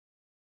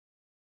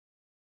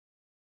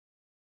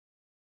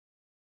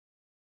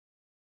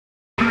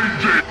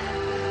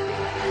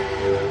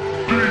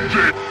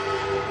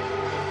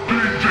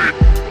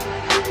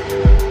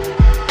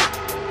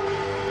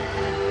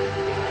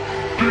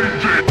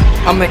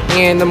I'm an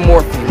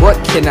Animorphs, what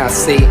can I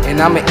say?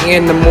 And I'm an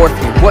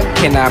Animorphs, what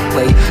can I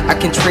play? I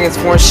can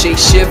transform, shape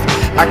shift,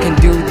 I can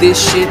do this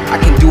shit, I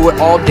can do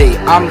it all day.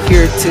 I'm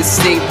here to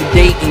save the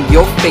day in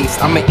your face.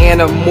 I'm an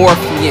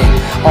Animorphian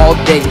all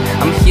day.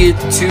 I'm here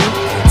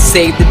to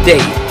save the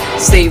day.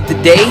 Save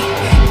the day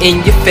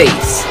in your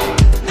face.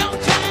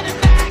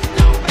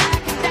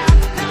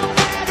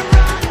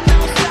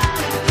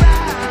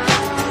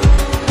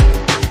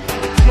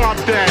 Drop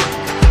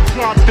that,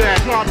 drop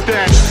that, drop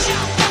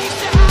that.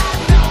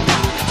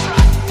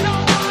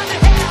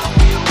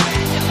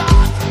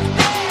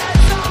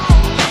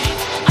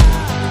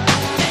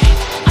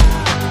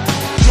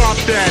 Drop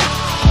that.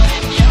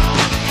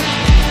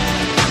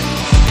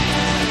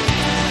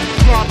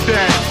 Drop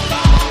that.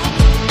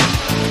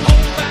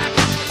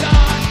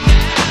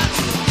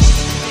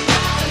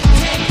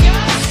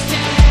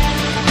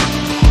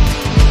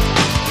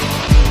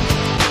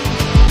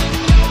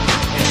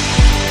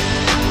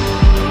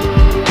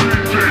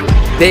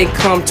 They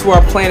come to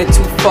our planet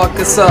to fuck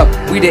us up.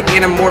 We the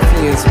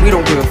Animorphians, we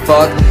don't give a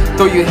fuck.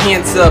 Throw your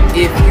hands up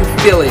if you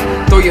feel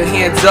it. Throw your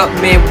hands up,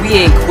 man, we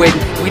ain't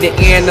quitting. We the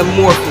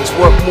Animorphians,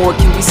 what more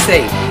can we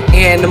say?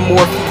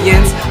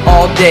 Animorphians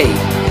all day.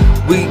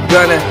 We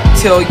gonna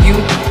tell you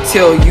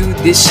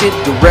this shit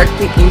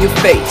directly in your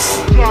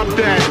face. Drop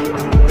that.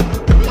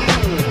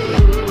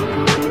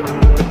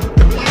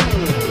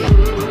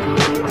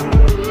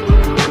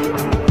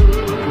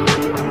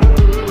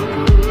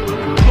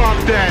 Drop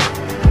that.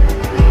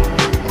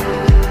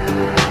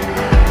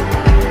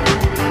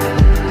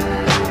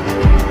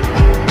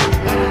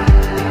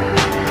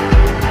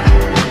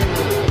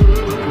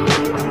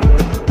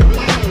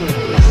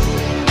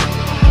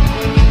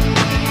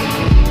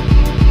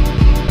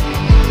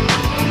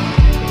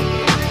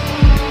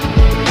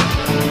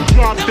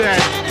 Drop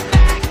that.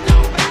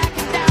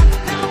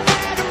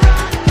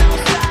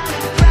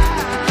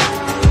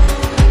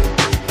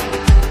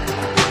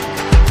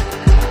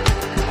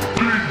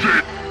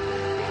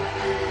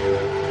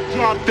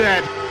 Drop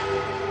that.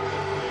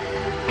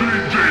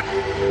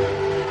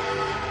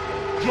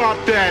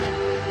 Drop that.